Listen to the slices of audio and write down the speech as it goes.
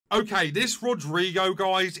Okay, this Rodrygo,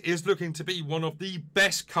 guys, is looking to be one of the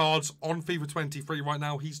best cards on FIFA 23 right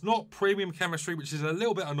now. He's not premium chemistry, which is a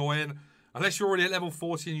little bit annoying, unless you're already at level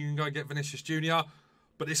 40 and you can go and get Vinicius Jr.,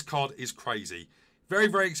 but this card is crazy. Very,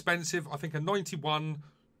 very expensive. I think a 91,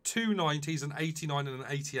 2 90s, an 89 and an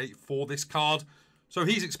 88 for this card. So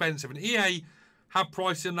he's expensive. And EA have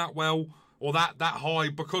priced him that well, or that high,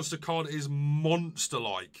 because the card is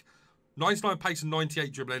monster-like. 99 pace and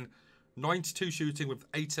 98 dribbling, 92 shooting with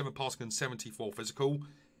 87 passing and 74 physical.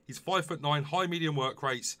 He's 5'9", high medium work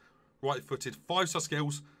rates, right-footed, 5-star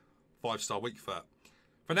skills, 5-star weak foot.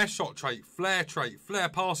 Finesse shot trait, flair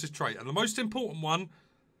passes trait, and the most important one,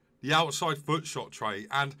 the outside foot shot trait.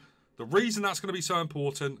 And the reason that's going to be so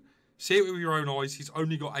important, see it with your own eyes, he's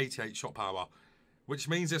only got 88 shot power, which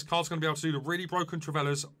means this card's going to be able to do the really broken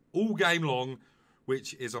Travellas all game long,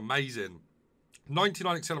 which is amazing.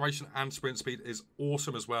 99 acceleration and sprint speed is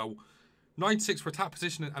awesome as well. 96 for attack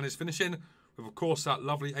position and his finishing, with of course that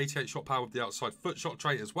lovely 88 shot power with the outside foot shot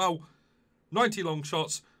trait as well. 90 long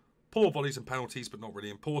shots, poor volleys and penalties, but not really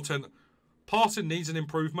important. Passing needs an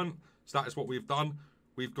improvement, so that is what we've done.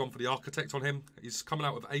 We've gone for the Architect on him. He's coming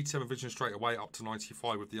out with 87 vision straight away, up to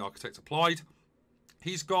 95 with the Architect applied.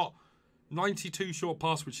 He's got 92 short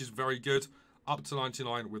pass, which is very good, up to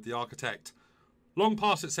 99 with the Architect. Long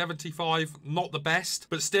pass at 75, not the best,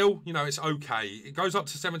 but still, you know, it's okay. It goes up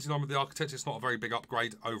to 79 with the Architect. It's not a very big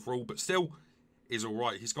upgrade overall, but still is all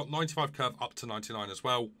right. He's got 95 curve up to 99 as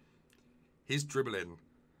well. His dribbling,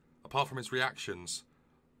 apart from his reactions,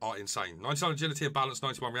 are insane. 99 agility and balance,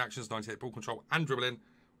 91 reactions, 98 ball control and dribbling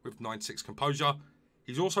with 96 composure.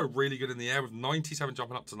 He's also really good in the air with 97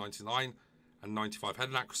 jumping up to 99 and 95 head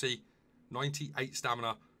and accuracy, 98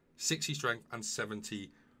 stamina, 60 strength and 75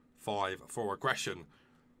 for aggression.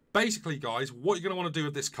 Basically, guys, what you're going to want to do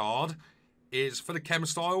with this card is, for the chem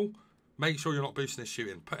style, make sure you're not boosting his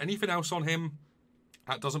shooting. Put anything else on him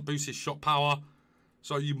that doesn't boost his shot power.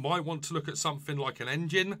 So you might want to look at something like an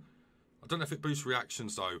engine. I don't know if it boosts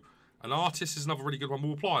reactions though. An artist is another really good one.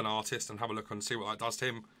 We'll apply an artist and have a look and see what that does to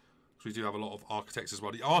him, because we do have a lot of architects as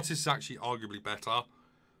well. The artist is actually arguably better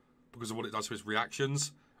because of what it does to his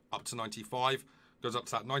reactions. Up to 95, goes up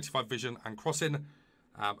to that 95 vision and crossing,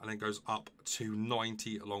 and then goes up to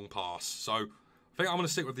 90 long pass. So I think I'm going to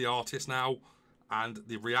stick with the artist now, and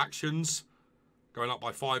the reactions going up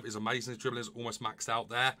by 5 is amazing. His dribbling is almost maxed out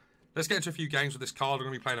there. Let's get into a few games with this card. I'm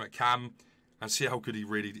going to be playing him at cam and see how good he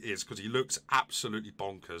really is, because he looks absolutely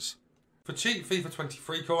bonkers. For cheap FIFA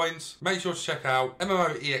 23 coins, make sure to check out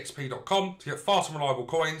MMOEXP.com to get fast and reliable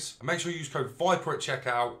coins. And make sure you use code VIPER at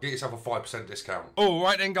checkout, get yourself a 5% discount.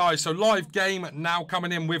 Alright then, guys, so live game now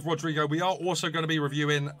coming in with Rodrygo. We are also going to be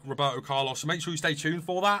reviewing Roberto Carlos, so make sure you stay tuned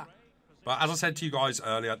for that. But as I said to you guys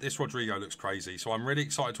earlier, this Rodrygo looks crazy, so I'm really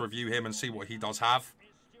excited to review him and see what he does have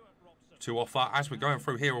to offer. As we're going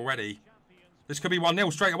through here already, this could be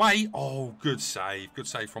 1-0 straight away. Oh, good save. Good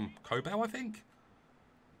save from Kobel, I think.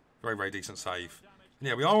 Very, very decent save. And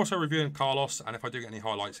yeah, we are also reviewing Carlos, and if I do get any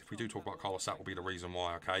highlights, if we do talk about Carlos, that will be the reason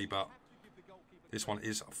why, okay? But this one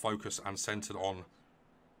is focused and centered on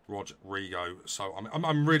Rodrygo. So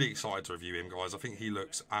I'm really excited to review him, guys. I think he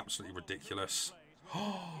looks absolutely ridiculous.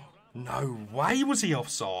 No way was he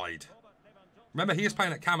offside. Remember, he is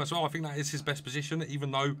playing at cam as well. I think that is his best position,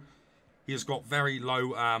 even though he has got very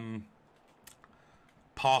low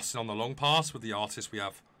passing on the long pass. With the artist, we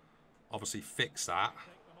have obviously fixed that.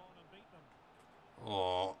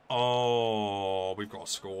 Oh, we've got a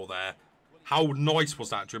score there. How nice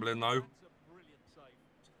was that dribbling, though?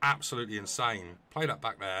 Absolutely insane. Play that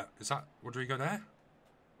back there. Is that Rodrygo there?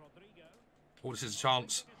 Oh, this is a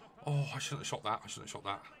chance. Oh, I shouldn't have shot that. I shouldn't have shot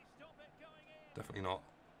that. Definitely not.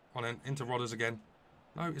 On in, into Rodders again.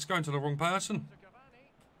 No, it's going to the wrong person.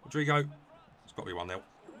 Rodrygo. It's got to be 1-0.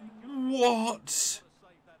 What?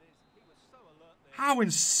 How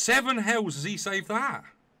in 7 hells has he saved that?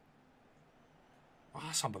 Oh,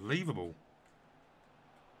 that's unbelievable.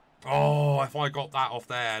 Oh, if I got that off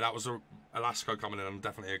there, that was a Elasco coming in and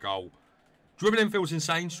definitely a goal. Dribbling feels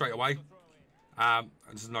insane straight away.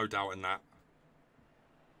 There's no doubt in that.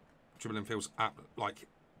 Dribbling feels like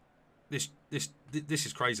this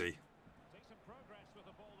is crazy.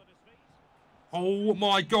 Oh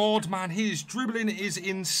my god, man, his dribbling is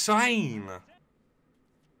insane.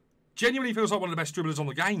 Genuinely feels like one of the best dribblers on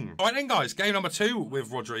the game. Alright then, guys, game number 2 with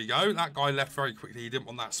Rodrygo. That guy left very quickly. He didn't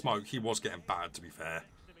want that smoke. He was getting bad, to be fair.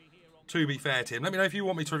 To be fair to him. Let me know if you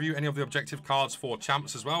want me to review any of the objective cards for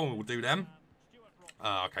champs as well, and we'll do them.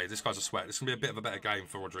 Okay, this guy's a sweat. This is going to be a bit of a better game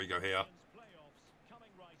for Rodrygo here.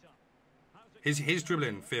 His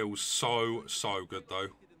dribbling feels so good, though.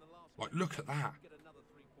 Like, look at that.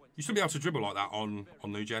 You shouldn't be able to dribble like that on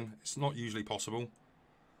new gen. It's not usually possible.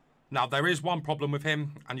 Now, there is one problem with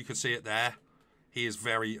him, and you can see it there. He is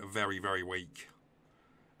very, very, very weak.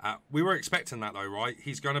 We were expecting that, though, right?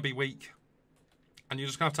 He's going to be weak. And you're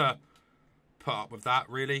just going to have to put up with that,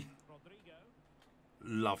 really.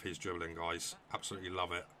 Love his dribbling, guys. Absolutely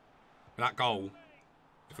love it. And that goal,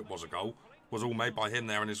 if it was a goal, was all made by him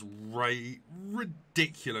there, and his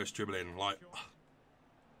ridiculous dribbling. Like,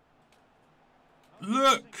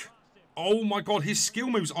 look! Oh my god, his skill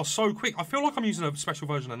moves are so quick. I feel like I'm using a special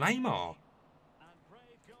version of Neymar.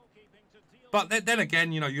 But then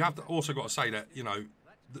again, you know, you have to also got to say that, you know,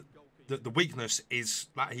 the weakness is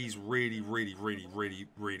that he's really, really, really, really,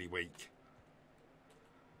 really weak.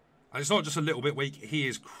 And it's not just a little bit weak. He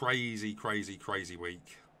is crazy, crazy, crazy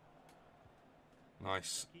weak.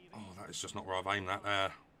 Nice. Oh, that is just not where I've aimed that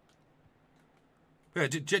there. Yeah,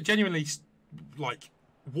 genuinely, like,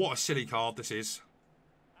 what a silly card this is.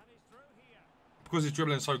 Because his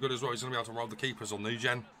dribbling is so good as well, he's going to be able to roll the keepers on new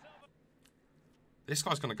gen. This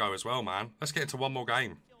guy's going to go as well, man. Let's get into one more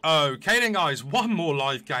game. Okay then, guys. One more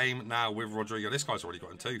live game now with Rodrygo. This guy's already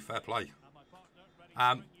got in two. Fair play.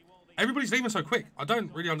 Everybody's leaving so quick. I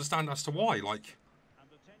don't really understand as to why. Like,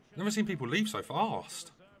 I've never seen people leave so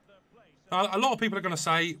fast. A lot of people are going to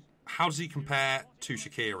say, how does he compare to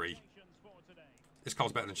Shaqiri? This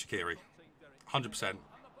card's better than Shaqiri. 100%.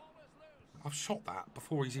 I've shot that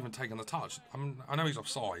before he's even taken the touch. I know he's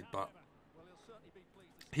offside, but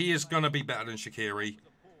he is going to be better than Shaqiri.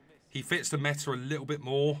 He fits the meta a little bit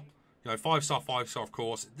more. You know, 5-star, 5-star, of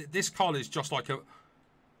course. This card is just like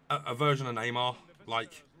a version of Neymar,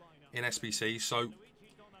 like in SBC. So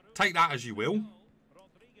take that as you will.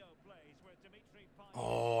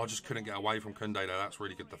 Oh, I just couldn't get away from Kunde there. That's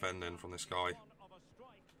really good defending from this guy.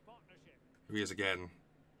 Here he is again.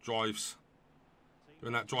 Drives.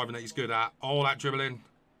 Doing that driving that he's good at. Oh, that dribbling.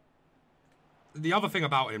 The other thing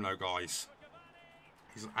about him, though, guys,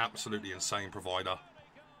 he's an absolutely insane provider.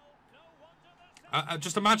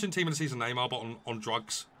 Just imagine Team of the Season Neymar, but on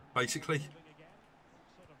drugs, basically.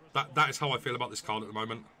 That is how I feel about this card at the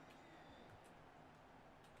moment.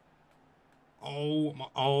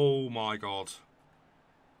 Oh my god.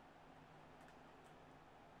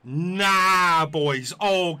 Nah, boys.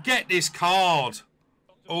 Oh, get this card.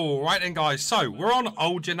 All right then, guys. So we're on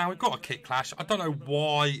old gen now. We've got a kit clash. I don't know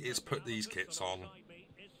why it's put these kits on.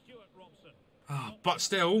 But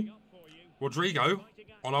still, Rodrygo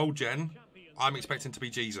on old gen, I'm expecting to be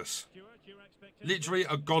Jesus. Literally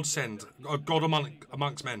a godsend. A god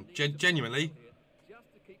amongst men. Genuinely.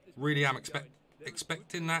 Really am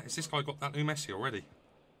expecting that. Has this guy got that new Messi already?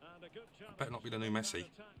 I better not be the new Messi.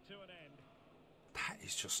 That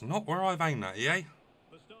is just not where I've aimed at, EA.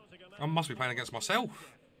 I must be playing against myself.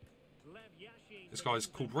 This guy's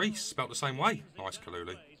called Reese, spelt the same way. Nice,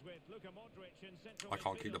 Kalulu. I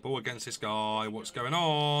can't keep the ball against this guy. What's going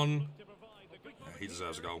on? Yeah, he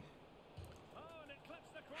deserves a goal.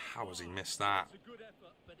 How has he missed that?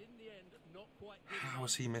 How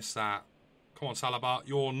has he missed that? Come on, Saliba.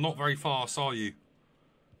 You're not very fast, are you?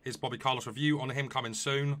 Here's Bobby Carlos' review on him coming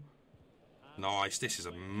soon. Nice. This is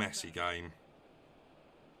a messy game.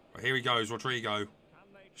 But here he goes, Rodrygo.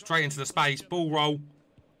 Straight into the space. Ball roll.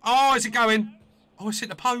 Oh, is it going? Oh, it's hit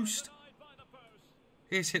the post.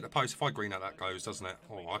 It's hit the post. If I green that goes, doesn't it?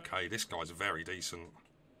 Oh, okay. This guy's very decent.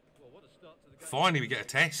 Finally, we get a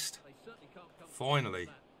test. Finally.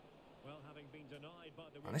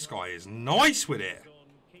 And this guy is nice with it.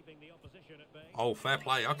 Oh, fair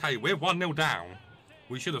play. Okay, we're 1-0 down.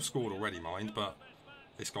 We should have scored already, mind, but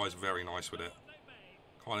this guy's very nice with it.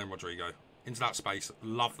 Come on in, Rodrygo. Into that space.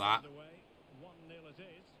 Love that.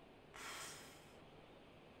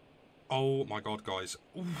 Oh, my God, guys.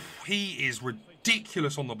 Oof, he is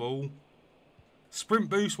ridiculous on the ball. Sprint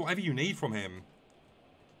boost, whatever you need from him.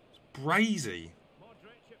 It's brazy.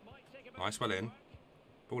 Nice, well in.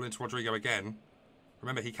 Ball into Rodrygo again.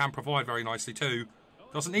 Remember, he can provide very nicely too.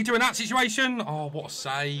 Doesn't need to in that situation. Oh, what a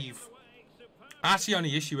save. That's the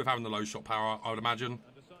only issue with having the low shot power, I would imagine.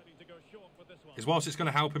 Is whilst it's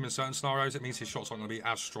going to help him in certain scenarios, it means his shots aren't going to be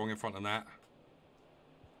as strong in front of that.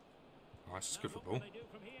 Nice, it's good football.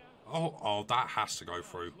 Oh, that has to go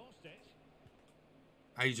through.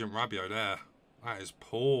 Agent Rabiot there. That is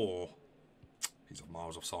poor. He's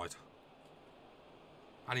miles offside.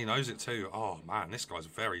 And he knows it too. Oh, man, this guy's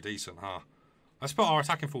very decent, huh? Let's put our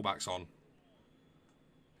attacking fullbacks on.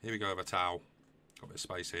 Here we go with a towel. Got a bit of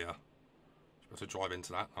space here. Got to drive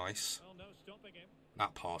into that. Nice.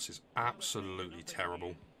 That pass is absolutely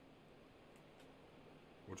terrible.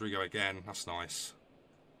 Rodrygo again. That's nice.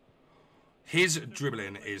 His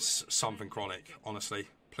dribbling is something chronic, honestly.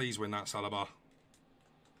 Please win that, Saliba.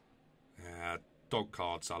 dog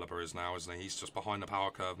card Saliba is now, isn't he? He's just behind the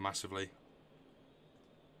power curve massively.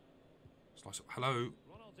 It's nice. Hello.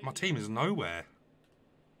 My team is nowhere.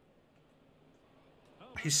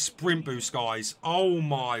 His sprint boost, guys. Oh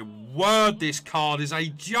my word, this card is a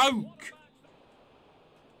joke.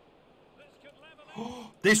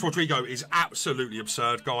 This Rodrygo is absolutely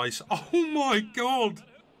absurd, guys. Oh my god.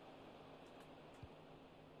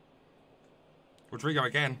 Rodrygo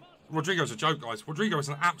again. Rodrygo's a joke, guys. Rodrygo is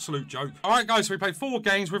an absolute joke. All right, guys, so we played 4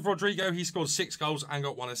 games with Rodrygo. He scored 6 goals and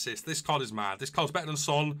got 1 assist. This card is mad. This card's better than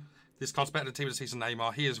Son. This card's better than Team of the Season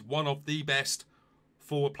Neymar. He is one of the best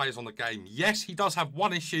forward players on the game. Yes, he does have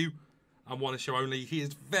 1 issue and 1 issue only. He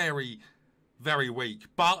is very, very weak.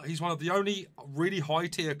 But he's one of the only really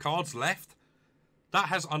high-tier cards left that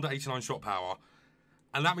has under 89 shot power.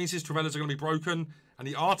 And that means his Travellas are going to be broken. And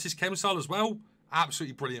the Artist Chem style as well,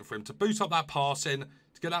 absolutely brilliant for him. To boost up that passing,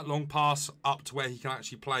 to get that long pass up to where he can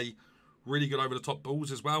actually play really good over the top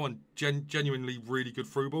balls as well. And genuinely really good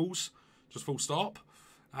through balls, just full stop.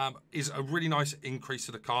 Is a really nice increase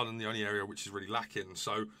to the card in the only area which is really lacking.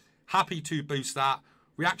 So happy to boost that.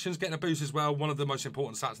 Reactions getting a boost as well. One of the most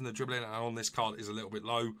important stats in the dribbling, and on this card is a little bit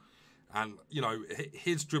low. And, you know,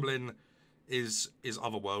 his dribbling is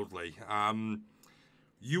otherworldly.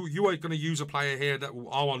 You are going to use a player here that will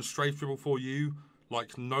R1 strafe dribble for you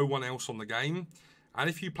like no one else on the game. And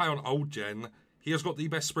if you play on old gen, he has got the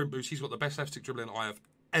best sprint boost. He's got the best left stick dribbling I have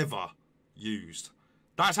ever used.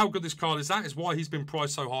 That's how good this card is. That is why he's been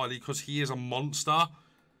priced so highly, because he is a monster.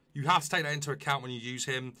 You have to take that into account when you use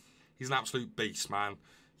him. He's an absolute beast, man.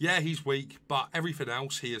 Yeah, he's weak, but everything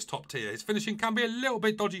else, he is top tier. His finishing can be a little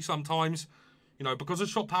bit dodgy sometimes, you know, because the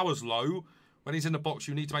shot power's low. When he's in the box,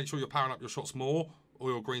 you need to make sure you're powering up your shots more,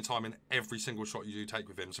 or your green time in every single shot you do take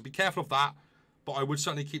with him. So be careful of that, but I would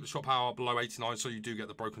certainly keep the shot power below 89 so you do get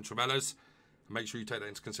the broken Travellas. And make sure you take that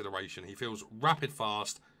into consideration. He feels rapid,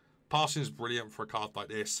 fast. Passing is brilliant for a card like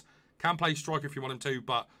this. Can play striker if you want him to,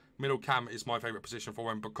 but middle cam is my favourite position for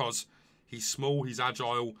him because he's small, he's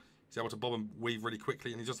agile, he's able to bob and weave really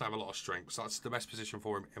quickly, and he doesn't have a lot of strength. So that's the best position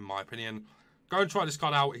for him, in my opinion. Go and try this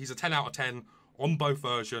card out. He's a 10 out of 10 on both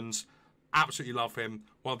versions. Absolutely love him.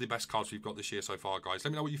 One of the best cards we've got this year so far, guys.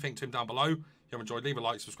 Let me know what you think to him down below. If you have enjoyed, leave a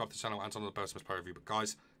like, subscribe to the channel, and on the best per review. But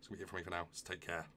guys, it's going to be it from me for now. So take care.